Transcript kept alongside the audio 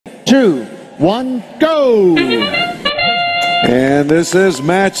2, 1, go! And this is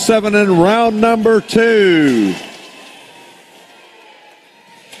match 7 in round number 2.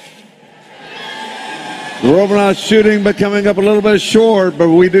 The Robotics shooting but coming up a little bit short, but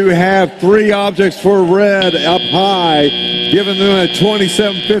we do have 3 objects for red up high, giving them a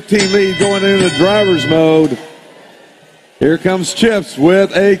 27-15 lead going into driver's mode. Here comes Chips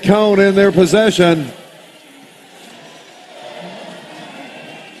with a cone in their possession.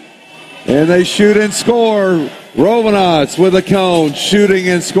 And they shoot and score. Robotics with a cone, shooting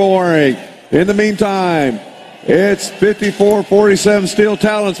and scoring. In the meantime, it's 54-47 Steel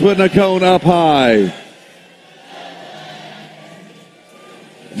Talents putting a cone up high.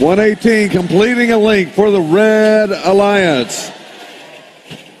 118 completing a link for the Red Alliance.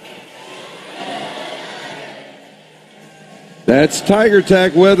 That's Tiger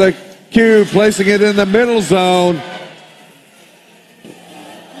Tech with a cube, placing it in the middle zone.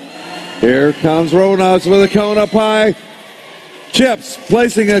 Here comes Robotics with a cone up high. Chips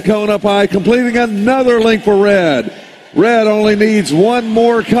placing a cone up high, completing another link for Red. Red only needs one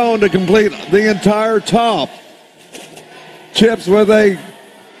more cone to complete the entire top. Chips with a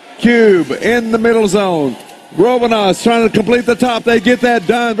cube in the middle zone. Robotics trying to complete the top. They get that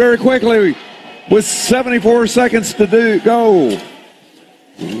done very quickly with 74 seconds to go.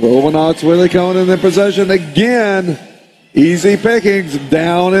 Robotics with a cone in their possession again. Easy pickings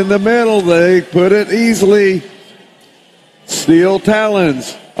down in the middle. They put it easily. Steel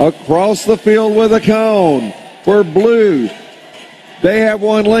Talons across the field with a cone for blue. They have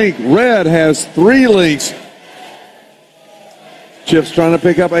 1 link. Red has 3 links. Chips trying to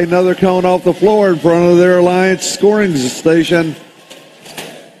pick up another cone off the floor in front of their Alliance scoring station.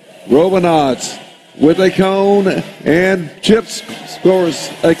 Robotics with a cone, and Chips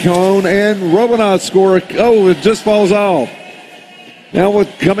scores a cone, and Robotics score it just falls off. Now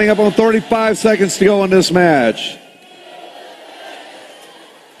with coming up on 35 seconds to go in this match.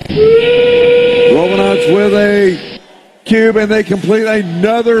 Robotics with a cube, and they complete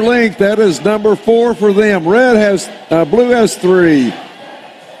another link. That is number 4 for them. Blue has 3.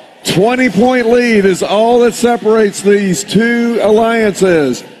 20-point lead is all that separates these 2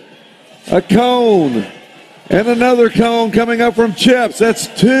 alliances. A cone and another cone coming up from Chips. That's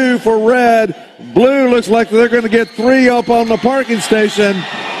 2 for Red. Blue looks like they're going to get 3 up on the parking station.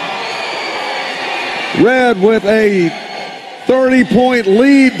 Red with a 30-point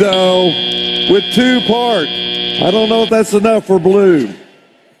lead, though, with 2 parked. I don't know if that's enough for Blue.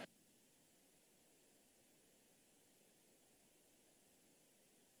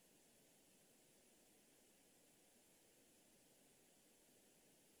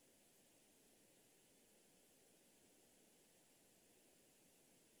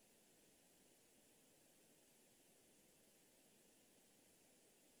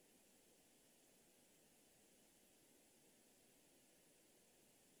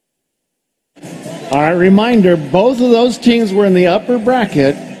 All right, reminder, both of those teams were in the upper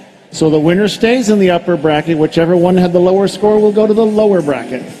bracket, so the winner stays in the upper bracket. Whichever one had the lower score will go to the lower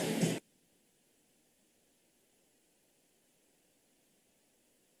bracket.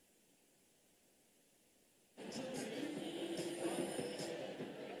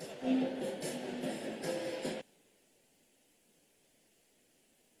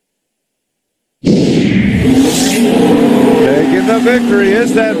 The victory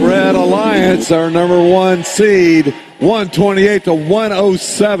is that Red Alliance, our number 1 seed, 128 to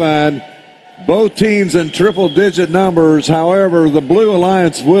 107. Both teams in triple-digit numbers. However, the Blue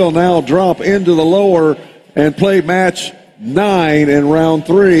Alliance will now drop into the lower and play match 9 in round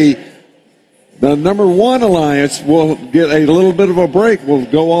 3. The number 1 Alliance will get a little bit of a break. We'll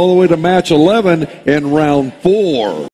go all the way to match 11 in round 4.